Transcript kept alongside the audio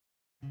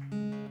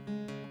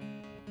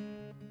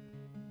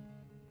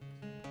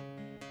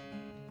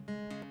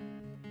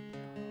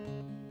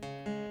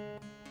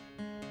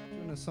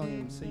a song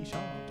in C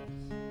sharp.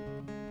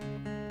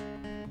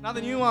 Another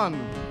new one,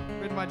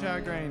 written by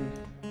Jarrod Green.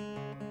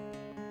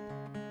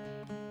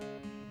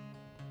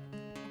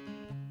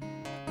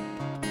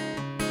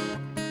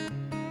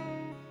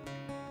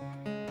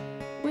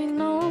 We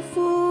know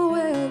full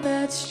well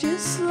that's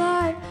just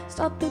life.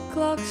 Stop the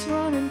clocks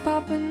running,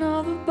 pop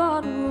another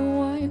bottle of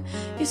wine.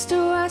 Used to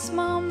ask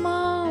my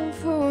mom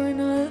for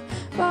another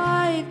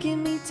bite. Give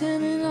me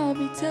 10 and I'll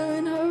be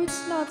telling her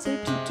it's not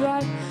safe to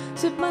drive.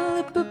 Zip my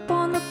lip up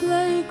on the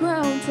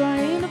playground,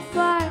 trying to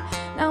fly.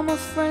 Now my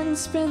friends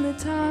spend their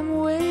time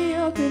way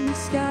up in the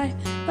sky.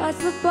 Pass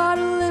the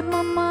bottle, let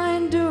my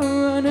mind do a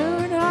run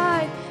and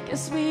hide.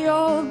 Guess we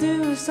all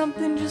do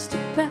something just to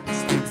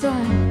pass the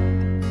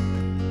time.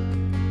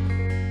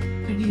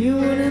 You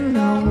wouldn't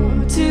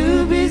know,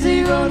 too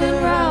busy rolling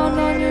around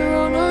on your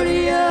own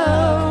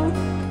rodeo.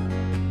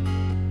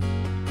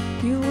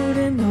 You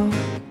wouldn't know,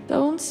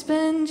 don't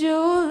spend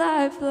your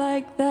life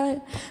like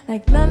that.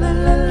 Like la la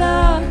la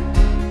la,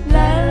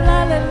 la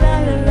la la la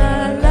la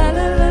la la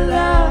la la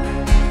la,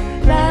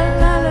 la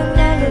la la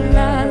la la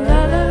la la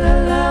la la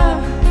la,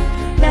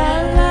 la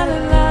la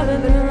la la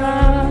la la.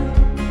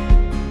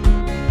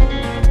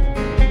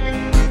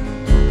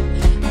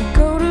 I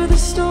go to the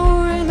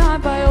store and I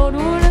buy old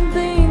wooden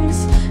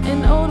things,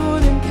 an old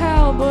wooden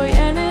cowboy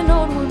and an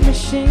old wood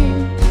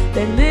machine.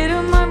 They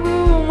litter my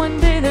room one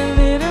day, they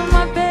litter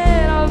my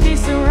bed. I'll be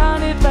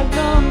surrounded by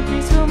gum,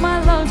 please fill my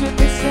lungs with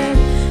the sand.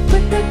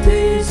 But that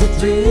is a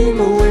dream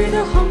away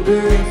the hunger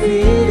and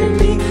feeding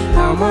me.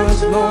 How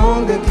much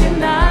longer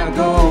can I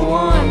go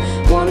on?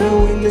 Wanna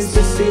witness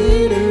the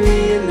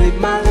scenery and live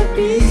my life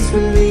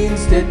peacefully.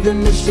 Instead the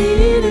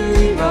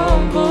machinery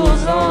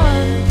rumbles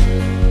on.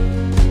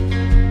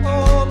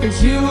 But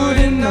you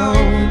wouldn't know,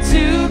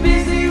 too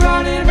busy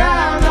running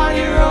around on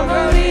your own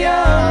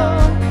rodeo.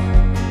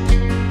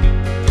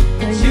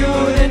 But you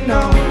wouldn't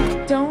know,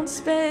 don't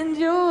spend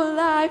your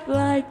life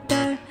like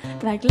that.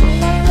 Like la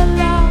la la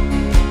la,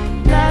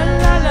 la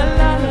la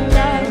la la la.